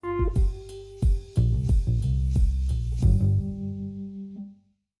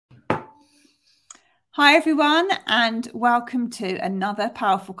Hi, everyone, and welcome to another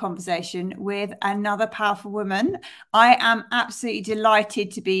powerful conversation with another powerful woman. I am absolutely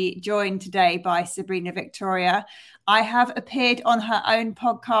delighted to be joined today by Sabrina Victoria. I have appeared on her own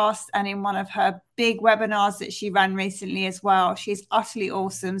podcast and in one of her big webinars that she ran recently as well. She's utterly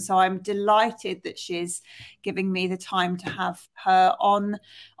awesome. So I'm delighted that she's giving me the time to have her on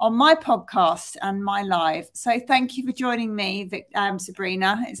my podcast and my live. So thank you for joining me,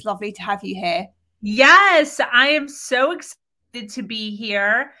 Sabrina. It's lovely to have you here. Yes, I am so excited to be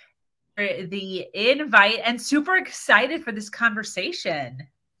here for the invite and super excited for this conversation.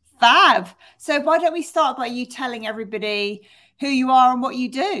 Fab. So why don't we start by you telling everybody who you are and what you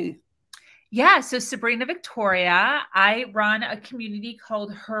do? Yeah, so Sabrina Victoria, I run a community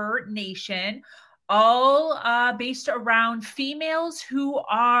called Her Nation, all based around females who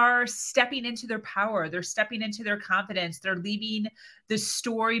are stepping into their power. They're stepping into their confidence. They're leaving the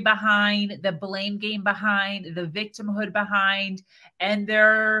story behind, the blame game behind, the victimhood behind, and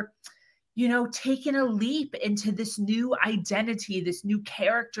they're taking a leap into this new identity, this new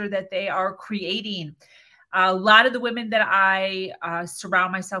character that they are creating. A lot of the women that I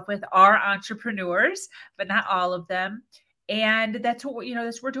surround myself with are entrepreneurs, but not all of them. And that's what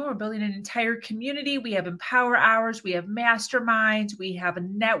that's what we're doing. We're building an entire community. We have empower hours, we have masterminds, we have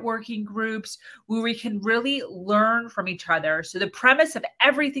networking groups where we can really learn from each other. So the premise of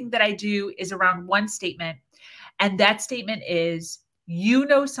everything that I do is around one statement. And that statement is, you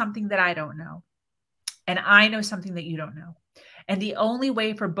know something that I don't know, and I know something that you don't know. And the only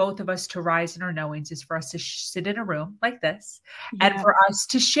way for both of us to rise in our knowings is for us to sit in a room like this and for us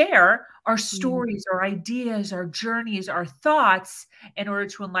to share our stories, our ideas, our journeys, our thoughts in order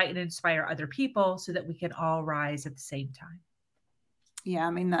to enlighten and inspire other people so that we can all rise at the same time. Yeah,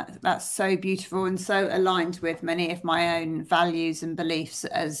 I mean, that's so beautiful and so aligned with many of my own values and beliefs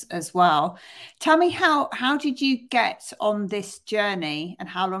as well. Tell me, how did you get on this journey and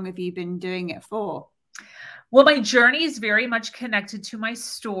how long have you been doing it for? Well, my journey is very much connected to my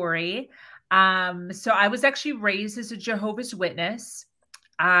story. So I was actually raised as a Jehovah's Witness.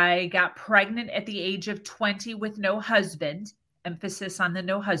 I got pregnant at the age of 20 with no husband, emphasis on the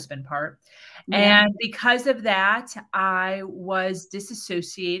no husband part. Yeah. And because of that, I was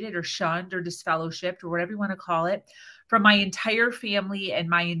disassociated or shunned or disfellowshipped or whatever you want to call it from my entire family and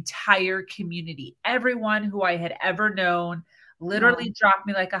my entire community. Everyone who I had ever known literally dropped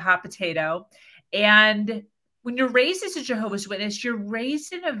me like a hot potato. And when you're raised as a Jehovah's Witness, you're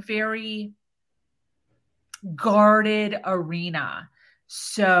raised in a very guarded arena.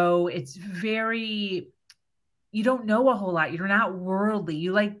 So it's very, you don't know a whole lot. You're not worldly.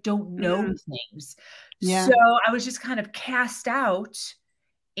 You don't know things. Yeah. So I was just kind of cast out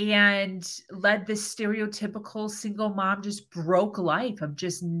and led this stereotypical single mom, just broke life of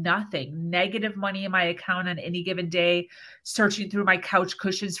just nothing, negative money in my account on any given day, searching through my couch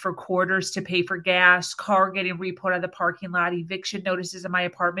cushions for quarters to pay for gas, car getting repoed out of the parking lot, eviction notices at my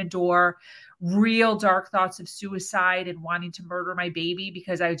apartment door, real dark thoughts of suicide and wanting to murder my baby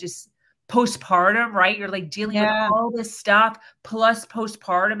because I just postpartum, right? You're dealing with all this stuff plus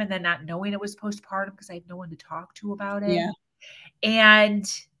postpartum and then not knowing it was postpartum because I had no one to talk to about it. Yeah. And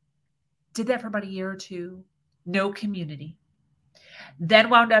did that for about a year or two, no community. Then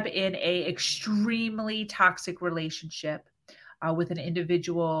wound up in a extremely toxic relationship with an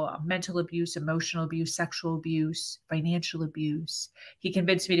individual, mental abuse, emotional abuse, sexual abuse, financial abuse. He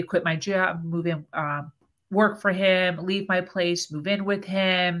convinced me to quit my job, move in, work for him, leave my place, move in with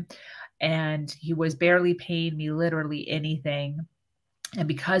him. And he was barely paying me literally anything. And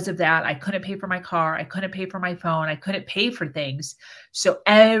because of that, I couldn't pay for my car. I couldn't pay for my phone. I couldn't pay for things. So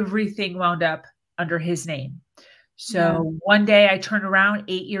everything wound up under his name. So one day I turned around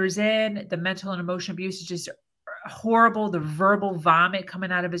 8 years in, the mental and emotional abuse is just horrible. The verbal vomit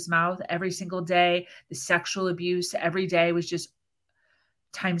coming out of his mouth every single day, the sexual abuse every day was just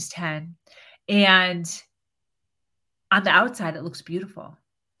times 10. And on the outside, it looks beautiful.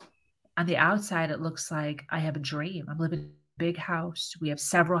 On the outside, it looks like I have a dream. I'm living in a big house. We have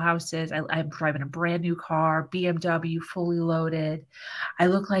several houses. I'm driving a brand new car, BMW, fully loaded. I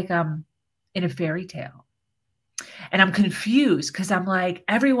look like I'm in a fairy tale. And I'm confused because I'm like,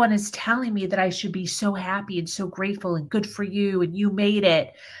 everyone is telling me that I should be so happy and so grateful and good for you and you made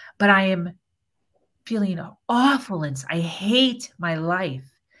it. But I am feeling awful and I hate my life.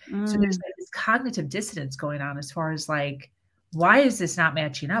 So there's this cognitive dissonance going on as far as why is this not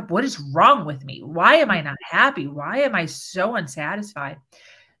matching up? What is wrong with me? Why am I not happy? Why am I so unsatisfied?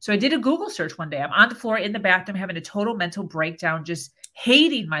 So I did a Google search one day. I'm on the floor in the bathroom having a total mental breakdown, just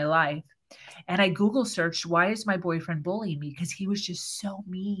hating my life. And I Google searched, why is my boyfriend bullying me? Because he was just so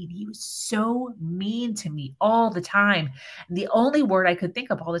mean. He was so mean to me all the time. And the only word I could think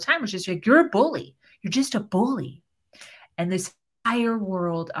of all the time was just like, you're a bully. You're just a bully. And this entire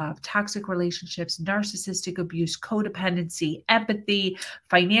world of toxic relationships, narcissistic abuse, codependency, empathy,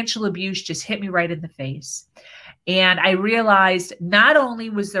 financial abuse just hit me right in the face. And I realized not only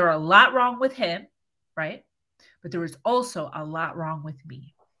was there a lot wrong with him, right? But there was also a lot wrong with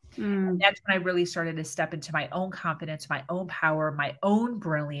me. And that's when I really started to step into my own confidence, my own power, my own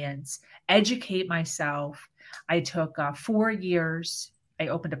brilliance, educate myself. I took 4 years. I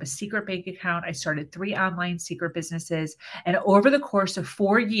opened up a secret bank account. I started 3 online secret businesses. And over the course of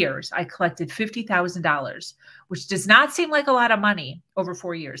 4 years, I collected $50,000, which does not seem like a lot of money over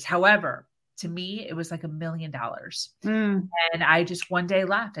 4 years. However, to me, it was like $1 million. And I just one day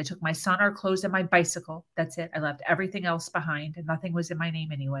left. I took my son, our clothes, and my bicycle. That's it. I left everything else behind, and nothing was in my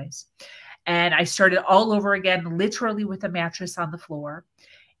name anyways. And I started all over again, literally with a mattress on the floor.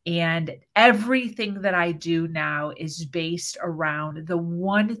 And everything that I do now is based around the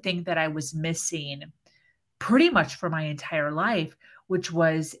one thing that I was missing pretty much for my entire life, which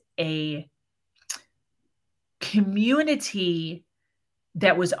was a community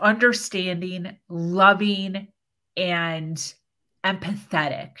that was understanding, loving, and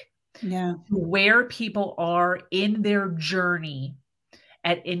empathetic Yeah. to where people are in their journey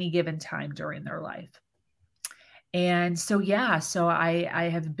at any given time during their life. And so, yeah, so I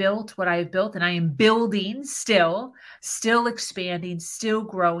have built what I've built, and I am building still expanding, still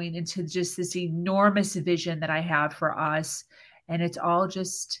growing into just this enormous vision that I have for us. And it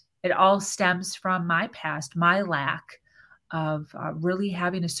all stems from my past, my lack of really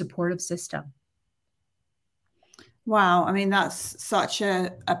having a supportive system. Wow. I mean, that's such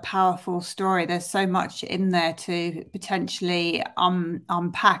a powerful story. There's so much in there to potentially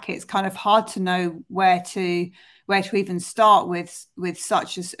unpack. It's kind of hard to know where to even start with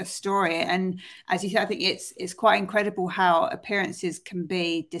such a story. And as you said, I think it's quite incredible how appearances can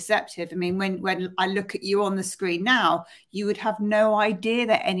be deceptive. I mean, when I look at you on the screen now, you would have no idea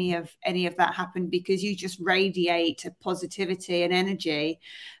that any of that happened, because you just radiate positivity and energy.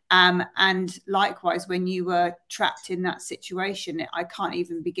 And likewise, when you were trapped in that situation, I can't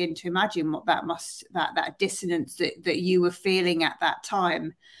even begin to imagine what that dissonance that you were feeling at that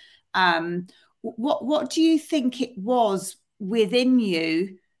time. What do you think it was within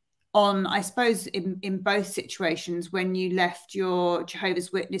you on, I suppose, in both situations, when you left your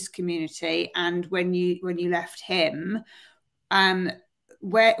Jehovah's Witness community and when you left him?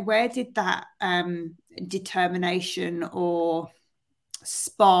 Where did that determination or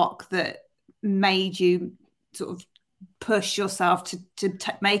spark that made you sort of push yourself to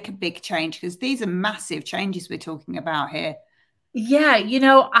make a big change? Because these are massive changes we're talking about here. Yeah,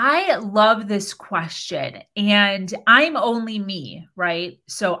 I love this question, and I'm only me, right?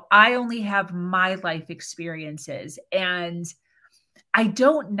 So I only have my life experiences, and I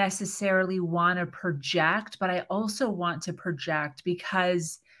don't necessarily want to project, but I also want to project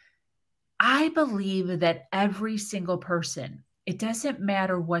because I believe that every single person, it doesn't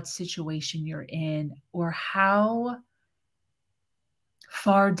matter what situation you're in or how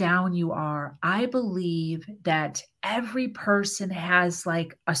far down you are, I believe that every person has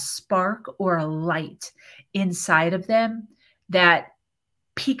like a spark or a light inside of them that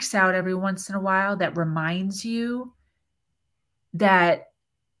peeks out every once in a while, that reminds you that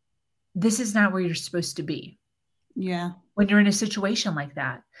this is not where you're supposed to be. Yeah. When you're in a situation like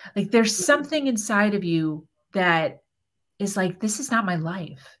that, like there's something inside of you that is like, this is not my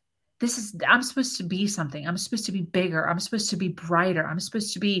life. I'm supposed to be something. I'm supposed to be bigger. I'm supposed to be brighter. I'm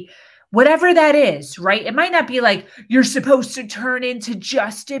supposed to be whatever that is, right? It might not be like you're supposed to turn into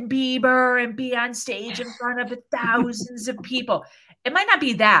Justin Bieber and be on stage in front of thousands of people. It might not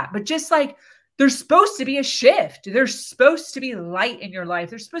be that, but just like there's supposed to be a shift. There's supposed to be light in your life.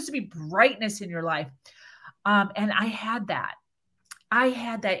 There's supposed to be brightness in your life. And I had that. I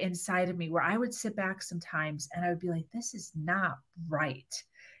had that inside of me where I would sit back sometimes and I would be like, this is not right.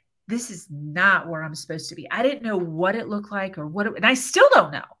 This is not where I'm supposed to be. I didn't know what it looked like or and I still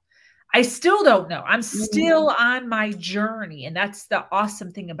don't know. I'm still on my journey. And that's the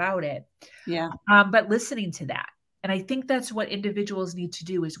awesome thing about it. Yeah. But listening to that. And I think that's what individuals need to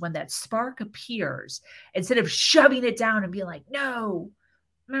do, is when that spark appears, instead of shoving it down and being like, no,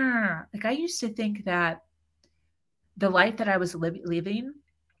 like I used to think that the life that I was living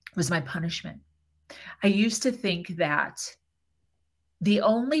was my punishment. I used to think that the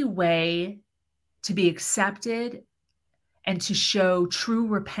only way to be accepted and to show true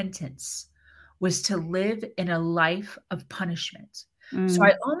repentance was to live in a life of punishment. So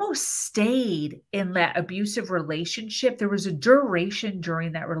I almost stayed in that abusive relationship. There was a duration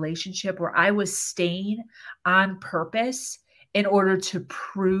during that relationship where I was staying on purpose in order to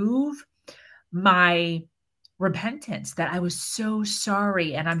prove my repentance, that I was so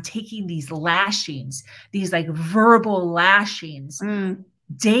sorry. And I'm taking these lashings, these like verbal lashings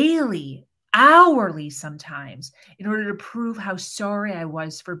daily, hourly sometimes, in order to prove how sorry I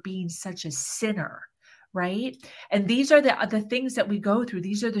was for being such a sinner. Right. And these are the things that we go through.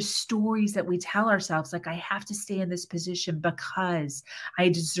 These are the stories that we tell ourselves. Like, I have to stay in this position because I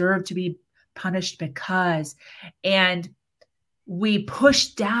deserve to be punished because, and we push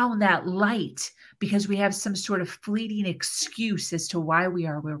down that light because we have some sort of fleeting excuse as to why we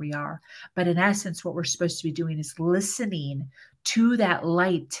are where we are. But in essence, what we're supposed to be doing is listening to that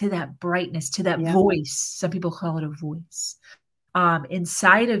light, to that brightness, to that voice. Some people call it a voice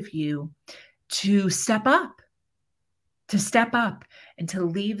inside of you, to step up and to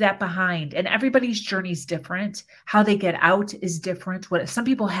leave that behind. And everybody's journey is different. How they get out is different. Some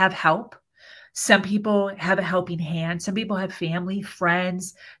people have help. Some people have a helping hand. Some people have family,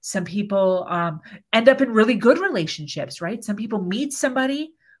 friends. Some people end up in really good relationships, right? Some people meet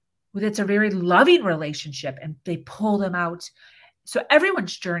somebody that's a very loving relationship and they pull them out. So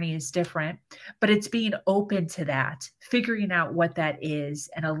everyone's journey is different, but it's being open to that, figuring out what that is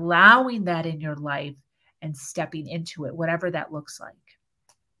and allowing that in your life and stepping into it, whatever that looks like.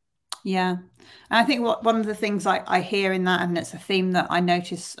 Yeah. And I think one of the things I hear in that, and it's a theme that I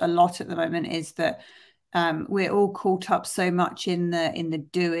notice a lot at the moment, is that we're all caught up so much in the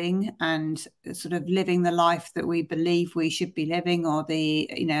doing and sort of living the life that we believe we should be living, or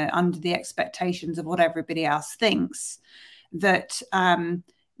under the expectations of what everybody else thinks, that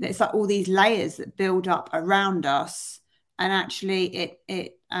it's like all these layers that build up around us, and actually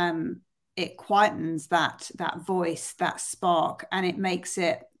it quietens that voice, that spark, and it makes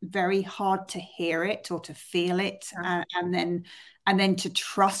it very hard to hear it or to feel it, and then to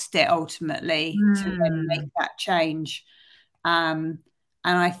trust it ultimately to then make that change. And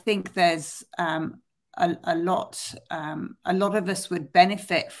I think there's a lot of us would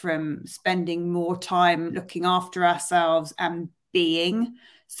benefit from spending more time looking after ourselves and being,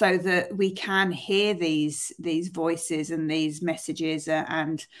 so that we can hear these voices and these messages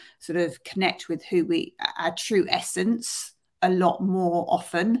and sort of connect with our true essence a lot more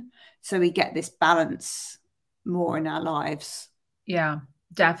often, so we get this balance more in our lives. Yeah,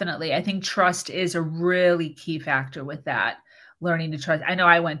 definitely. I think trust is a really key factor with that. Learning to trust. I know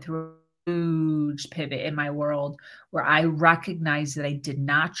I went through a huge pivot in my world where I recognized that I did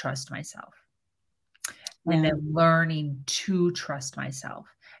not trust myself. And then learning to trust myself.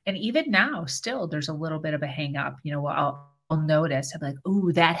 And even now, still, there's a little bit of a hang up. I'll notice, I'm like,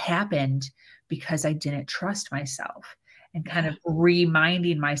 oh, that happened because I didn't trust myself, and kind of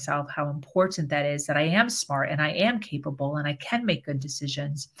reminding myself how important that is, that I am smart and I am capable and I can make good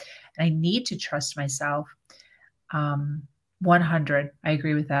decisions. And I need to trust myself. 100. I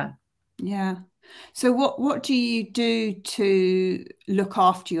agree with that. Yeah. So what do you do to look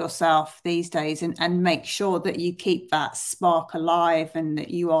after yourself these days and make sure that you keep that spark alive and that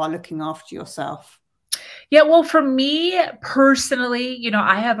you are looking after yourself? Yeah, well, for me personally,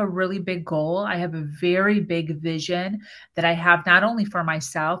 I have a really big goal. I have a very big vision that I have not only for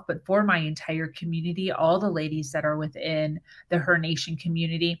myself, but for my entire community, all the ladies that are within the Her Nation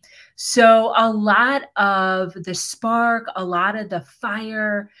community. So a lot of the spark, a lot of the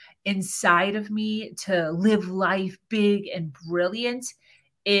fire inside of me to live life big and brilliant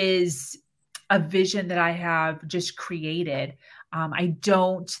is a vision that I have just created. I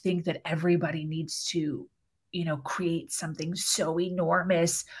don't think that everybody needs to create something so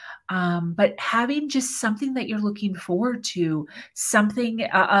enormous, but having just something that you're looking forward to, something,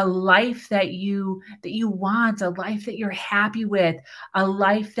 a life that you want, a life that you're happy with, a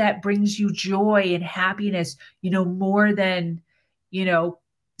life that brings you joy and happiness, more than,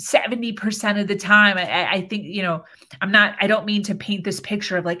 70% of the time. I think, I don't mean to paint this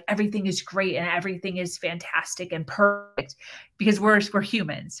picture of like everything is great and everything is fantastic and perfect, because we're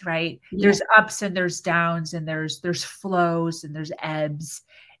humans, right? Yeah. There's ups and there's downs and there's flows and there's ebbs,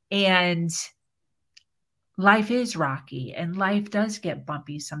 and life is rocky and life does get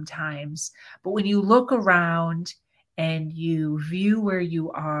bumpy sometimes. But when you look around and you view where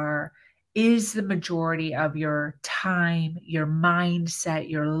you are, is the majority of your time, your mindset,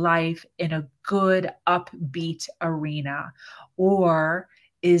 your life in a good, upbeat arena? Or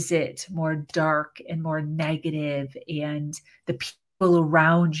is it more dark and more negative, and the people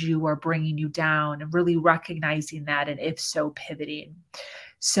around you are bringing you down, and really recognizing that, and if so, pivoting?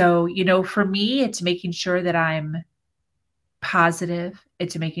 So, for me, it's making sure that I'm positive.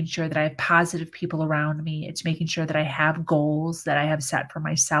 It's making sure that I have positive people around me. It's making sure that I have goals that I have set for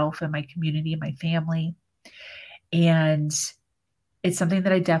myself and my community and my family. And it's something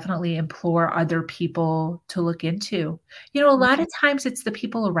that I definitely implore other people to look into. You know, a lot of times it's the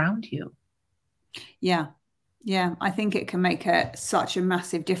people around you. Yeah. Yeah, I think it can make such a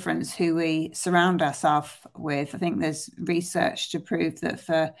massive difference who we surround ourselves with. I think there's research to prove that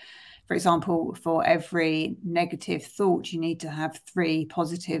for example, for every negative thought, you need to have 3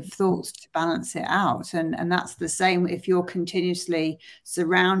 positive thoughts to balance it out. And that's the same if you're continuously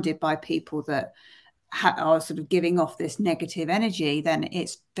surrounded by people that are sort of giving off this negative energy, then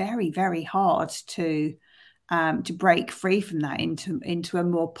it's very, very hard to break free from that into a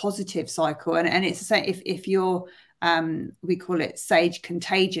more positive cycle. And it's the same if you're we call it sage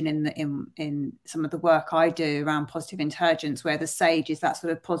contagion in some of the work I do around positive intelligence, where the sage is that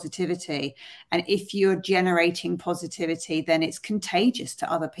sort of positivity. And if you're generating positivity, then it's contagious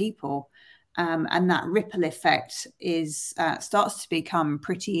to other people. And that ripple effect is starts to become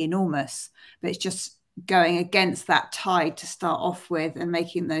pretty enormous. But it's just going against that tide to start off with and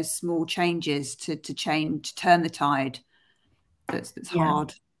making those small changes to turn the tide. That's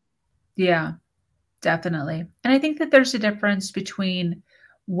hard. Yeah, definitely. And I think that there's a difference between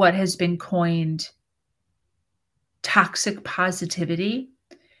what has been coined toxic positivity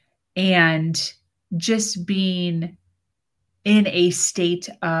and just being in a state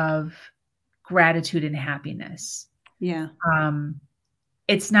of gratitude and happiness. Yeah.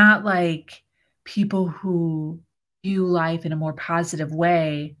 It's not like people who view life in a more positive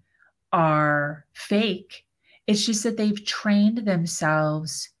way are fake. It's just that they've trained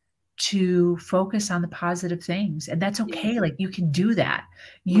themselves to focus on the positive things. And that's okay. Like you can do that.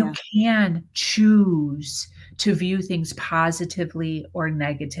 You can choose to view things positively or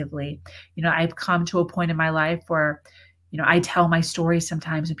negatively. You know, I've come to a point in my life where, you know, I tell my story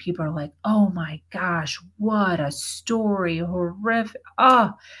sometimes and people are like, oh my gosh, what a story. Horrific.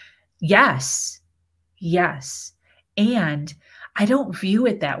 Oh, yes. Yes. And I don't view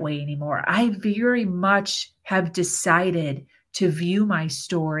it that way anymore. I very much have decided to view my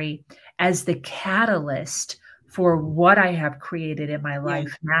story as the catalyst for what I have created in my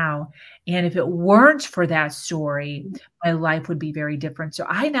life now. And if it weren't for that story, my life would be very different. So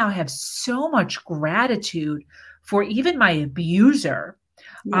I now have so much gratitude for even my abuser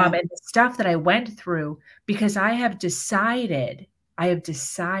and the stuff that I went through, because I have decided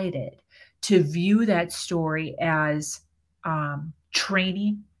to view that story as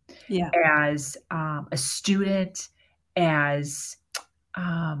training, as a student, as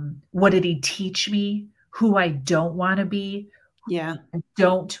what did he teach me, who I don't want to be, I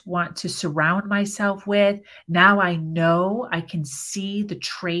don't want to surround myself with. Now I know I can see the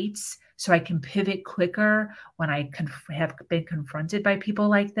traits so I can pivot quicker when I have been confronted by people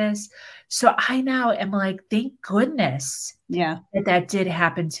like this. So I now am like, thank goodness that did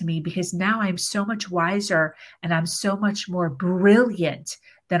happen to me, because now I'm so much wiser and I'm so much more brilliant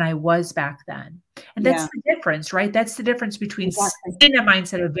than I was back then. And that's the difference, right? That's the difference between in a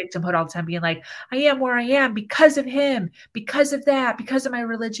mindset of victimhood all the time, being like, I am where I am because of him, because of that, because of my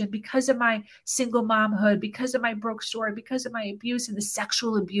religion, because of my single momhood, because of my broke story, because of my abuse and the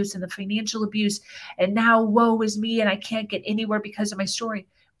sexual abuse and the financial abuse. And now woe is me and I can't get anywhere because of my story.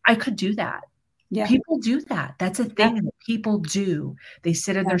 I could do that. People do that. That's a thing that people do. They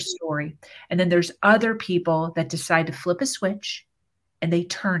sit in their story. And then there's other people that decide to flip a switch and they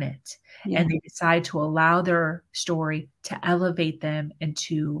turn it and they decide to allow their story to elevate them and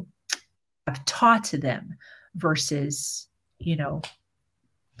to have taught to them versus, you know,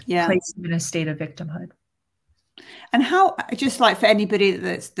 place them in a state of victimhood. And how, just like for anybody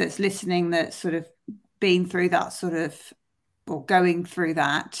that's listening, that's sort of been through that sort of, or going through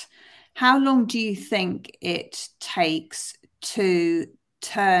that, how long do you think it takes to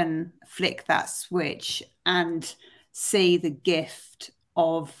flick that switch and see the gift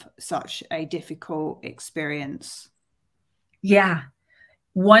of such a difficult experience?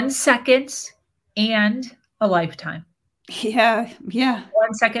 1 second and a lifetime. 1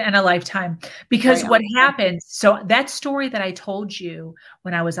 second and a lifetime. Because what happens, so that story that I told you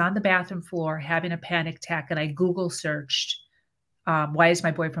when I was on the bathroom floor having a panic attack and I Google searched, why is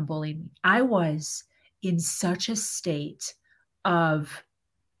my boyfriend bullying me? I was in such a state of,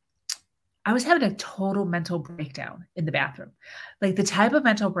 I was having a total mental breakdown in the bathroom. Like the type of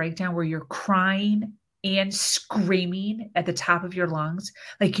mental breakdown where you're crying and screaming at the top of your lungs,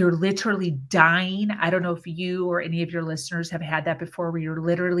 like you're literally dying. I don't know if you or any of your listeners have had that before, where you're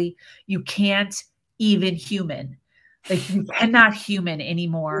literally, you can't even human. Like you cannot human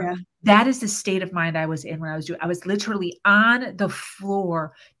anymore. Yeah. That is the state of mind I was in when I was doing. I was literally on the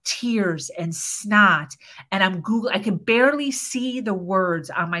floor, tears and snot, and I'm Google. I could barely see the words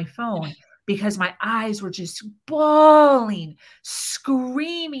on my phone because my eyes were just bawling,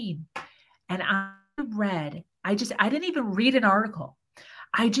 screaming. And I didn't even read an article.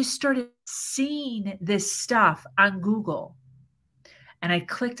 I just started seeing this stuff on Google, and I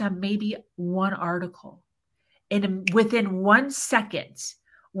clicked on maybe one article, and within 1 second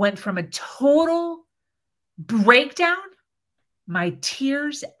went from a total breakdown, my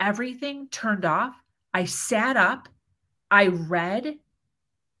tears, everything turned off. I sat up, I read,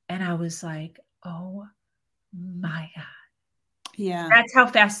 and I was like, oh my God. Yeah. That's how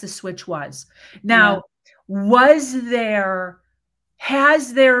fast the switch was. Now, has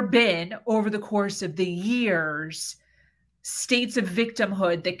there been over the course of the years states of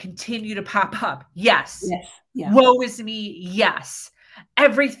victimhood that continue to pop up? Yes. Yes. Yeah. Woe is me. Yes.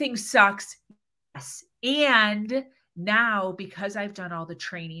 Everything sucks. Yes. And now, because I've done all the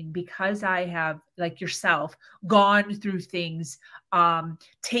training, because I have, like yourself, gone through things,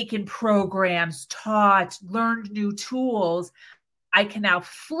 taken programs, taught, learned new tools, I can now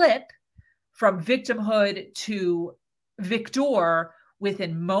flip from victimhood to victor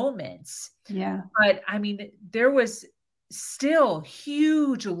within moments. Yeah. But I mean, there was still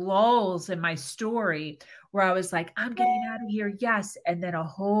huge lulls in my story where I was like, I'm getting out of here. Yes. And then a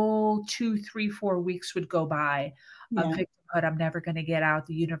whole 2, 3, 4 weeks would go by of victimhood. I'm never going to get out.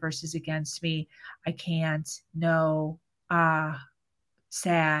 The universe is against me. I can't. No.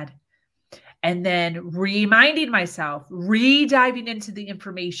 Sad. And then reminding myself, re-diving into the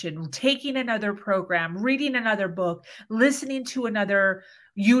information, taking another program, reading another book, listening to another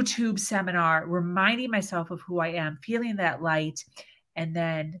YouTube seminar, reminding myself of who I am, feeling that light, and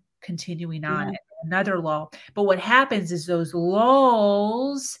then continuing on. Another lull. But what happens is those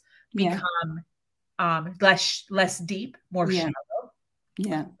lulls become less deep, more shallow.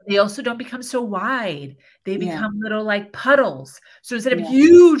 Yeah. They also don't become so wide. They become little like puddles. So instead of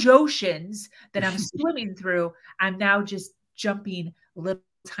huge oceans that I'm swimming through, I'm now just jumping little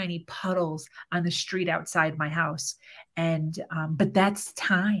tiny puddles on the street outside my house. And but that's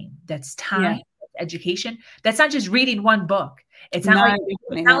time. That's time. That's education. That's not just reading one book. It's not like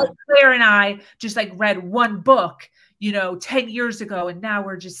Claire and I just like read one book, 10 years ago, and now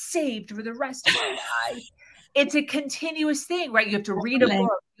we're just saved for the rest of our lives. It's a continuous thing, right? You have to read a book.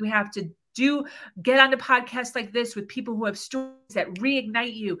 You have to get on a podcast like this with people who have stories that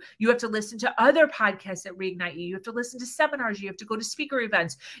reignite you. You have to listen to other podcasts that reignite you. You have to listen to seminars. You have to go to speaker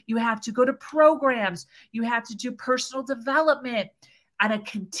events. You have to go to programs. You have to do personal development on a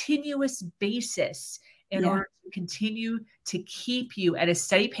continuous basis in order to continue to keep you at a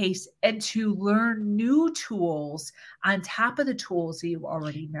steady pace and to learn new tools on top of the tools that you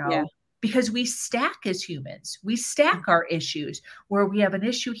already know. Yeah. Because we stack as humans. We stack our issues where we have an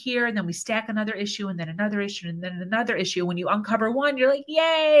issue here and then we stack another issue and then another issue and then another issue. When you uncover one, you're like,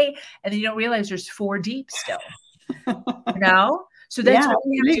 yay. And then you don't realize there's 4 deep still, So that's what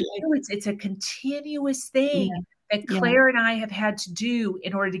we have to do. It's a continuous thing that Claire and I have had to do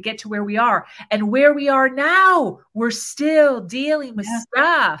in order to get to where we are. And where we are now, we're still dealing with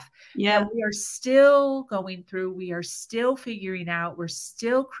stuff. Yeah. We are still going through, we are still figuring out, we're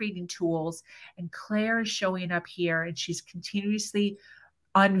still creating tools. And Claire is showing up here and she's continuously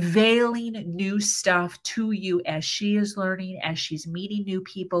unveiling new stuff to you as she is learning, as she's meeting new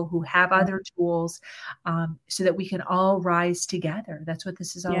people who have other tools, so that we can all rise together. That's what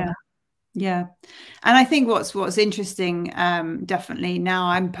this is all about. Yeah. And I think what's interesting, definitely now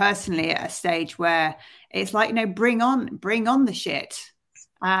I'm personally at a stage where it's like, bring on the shit.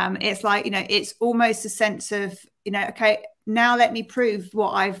 It's like, it's almost a sense of, okay, now let me prove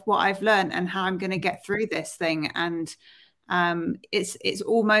what I've learned and how I'm going to get through this thing. And it's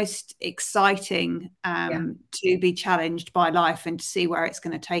almost exciting to be challenged by life and to see where it's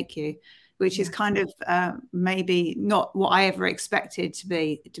going to take you, which is kind of maybe not what I ever expected to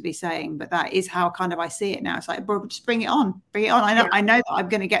be saying, but that is how kind of I see it now. It's like, bro, just bring it on. I know that I'm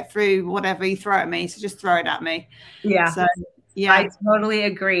going to get through whatever you throw at me, so just throw it at me. Yeah. So, yeah, I totally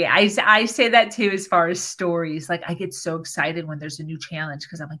agree. I say that too, as far as stories. Like I get so excited when there's a new challenge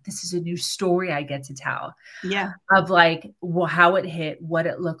because I'm like, this is a new story I get to tell. Yeah. Of like how it hit, what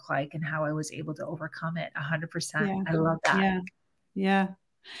it looked like, and how I was able to overcome it. 100%. Yeah. I love that. Yeah. Yeah.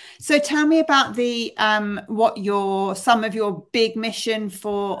 So tell me about the some of your big mission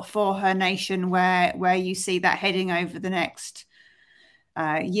for Her Nation, where you see that heading over the next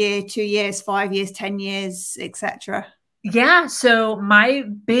year, 2 years, 5 years, 10 years, etc. Yeah. So my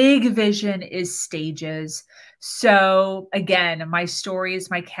big vision is stages. So again, my story is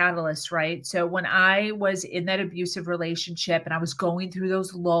my catalyst, right? So when I was in that abusive relationship and I was going through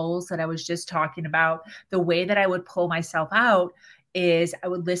those lulls that I was just talking about, the way that I would pull myself out is I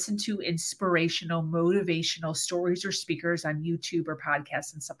would listen to inspirational, motivational stories or speakers on YouTube or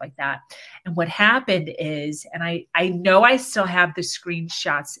podcasts and stuff like that. And what happened is, and I know I still have the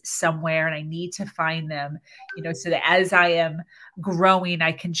screenshots somewhere and I need to find them, so that as I am growing,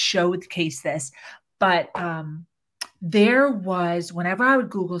 I can showcase this. But there was, whenever I would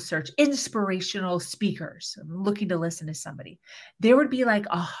Google search inspirational speakers, I'm looking to listen to somebody, there would be like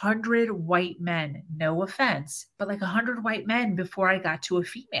 100 white men, no offense, but like 100 white men before I got to a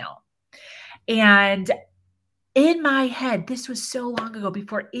female. And in my head, this was so long ago,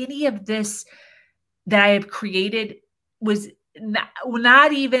 before any of this that I have created was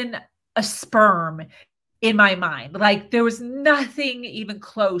not even a sperm in my mind. Like there was nothing even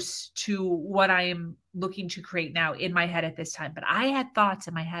close to what I am looking to create now in my head at this time. But I had thoughts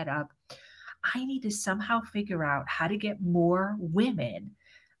in my head of, I need to somehow figure out how to get more women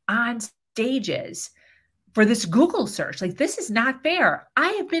on stages for this Google search. Like, this is not fair. I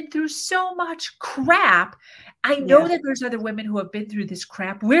have been through so much crap. I know that there's other women who have been through this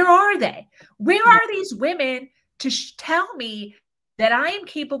crap. Where are they? Where are these women to tell me that I am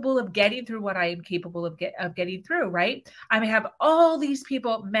capable of getting through what I am capable of getting through, right? I have all these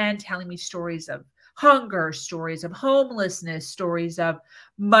people, men, telling me stories of hunger, stories of homelessness, stories of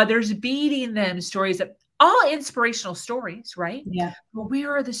mothers beating them, stories of all inspirational stories, right? Yeah. But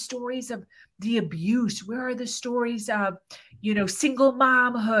where are the stories of the abuse? Where are the stories of, single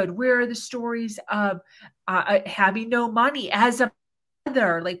momhood? Where are the stories of having no money as a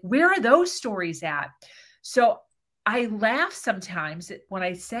mother? Like, where are those stories at? So I laugh sometimes when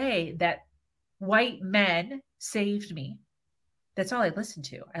I say that white men saved me. That's all I listened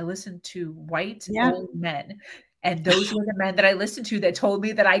to. I listened to white old men. And those were the men that I listened to that told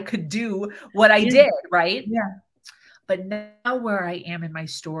me that I could do what I did, right? Yeah. But now where I am in my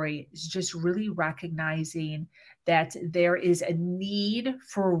story is just really recognizing that there is a need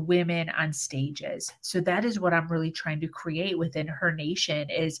for women on stages. So that is what I'm really trying to create within Her Nation,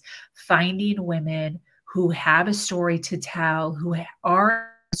 is finding women who have a story to tell, who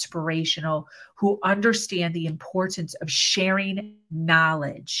are inspirational, who understand the importance of sharing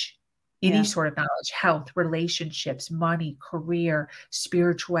knowledge, any sort of knowledge, health, relationships, money, career,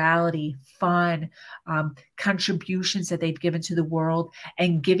 spirituality, fun, contributions that they've given to the world,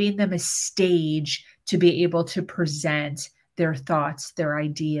 and giving them a stage to be able to present their thoughts, their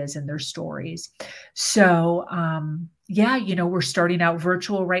ideas, and their stories. So, we're starting out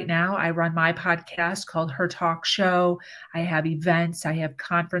virtual right now. I run my podcast called Her Talk Show. I have events, I have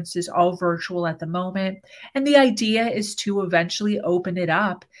conferences, all virtual at the moment. And the idea is to eventually open it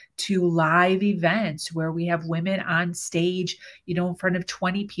up to live events where we have women on stage, in front of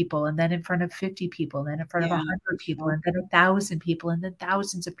 20 people, and then in front of 50 people, and then in front of 100 people, and then 1,000 people, and then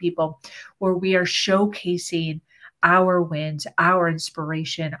thousands of people, where we are showcasing our wins, our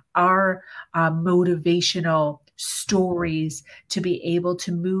inspiration, our motivational stories to be able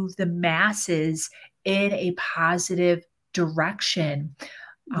to move the masses in a positive direction,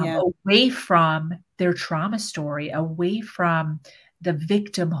 away from their trauma story, away from the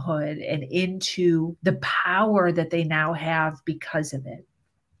victimhood, and into the power that they now have because of it.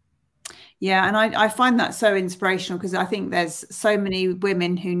 Yeah, and I find that so inspirational, because I think there's so many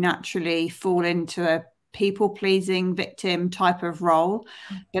women who naturally fall into a people-pleasing victim type of role.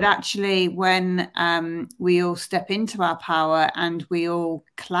 But actually, when we all step into our power and we all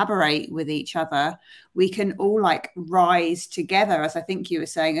collaborate with each other, we can all like rise together. As I think you were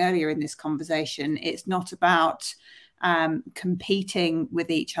saying earlier in this conversation, it's not about competing with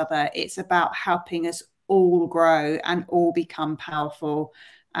each other. It's about helping us all grow and all become powerful,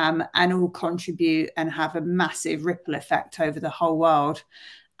 and all contribute and have a massive ripple effect over the whole world.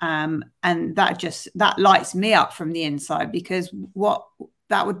 And that lights me up from the inside, because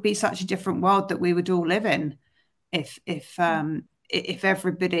that would be such a different world that we would all live in if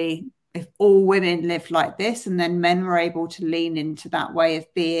all women lived like this, and then men were able to lean into that way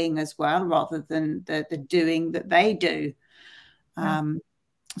of being as well, rather than the doing that they do.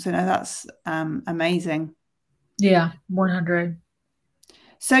 So no, that's amazing. Yeah, 100.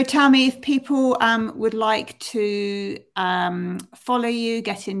 So tell me, if people would like to follow you,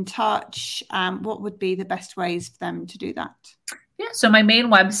 get in touch, what would be the best ways for them to do that? Yeah, so my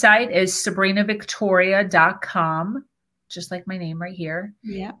main website is sabrinavictoria.com, just like my name right here.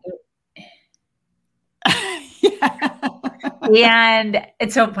 Yeah. And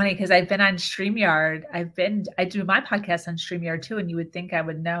it's so funny because I've been on StreamYard. I do my podcast on StreamYard too, and you would think I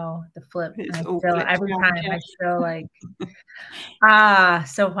would know the flip. And It's I all still, flipped every around, time yeah. I still like,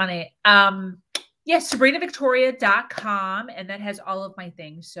 so funny. Yes, SabrinaVictoria.com, and that has all of my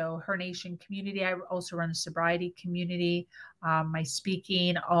things. So Her Nation community. I also run a sobriety community. My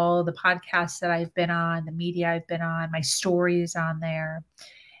speaking, all the podcasts that I've been on, the media I've been on, my stories on there,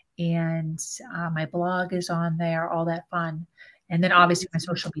 and my blog is on there. All that fun, and then obviously my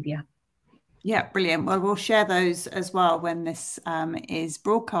social media. Yeah, brilliant. Well, we'll share those as well when this is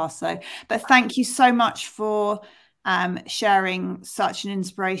broadcast. So, but thank you so much for sharing such an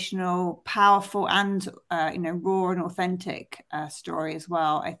inspirational, powerful, and raw and authentic story as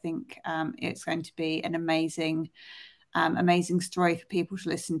well. I think it's going to be an amazing story for people to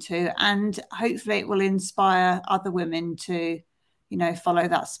listen to, and hopefully it will inspire other women to, follow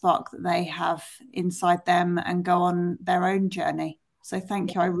that spark that they have inside them and go on their own journey. So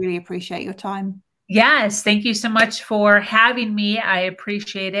thank you. I really appreciate your time. Yes, thank you so much for having me. I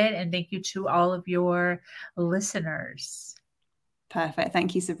appreciate it. And thank you to all of your listeners. Perfect.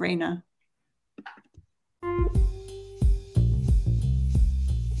 Thank you, Sabrina.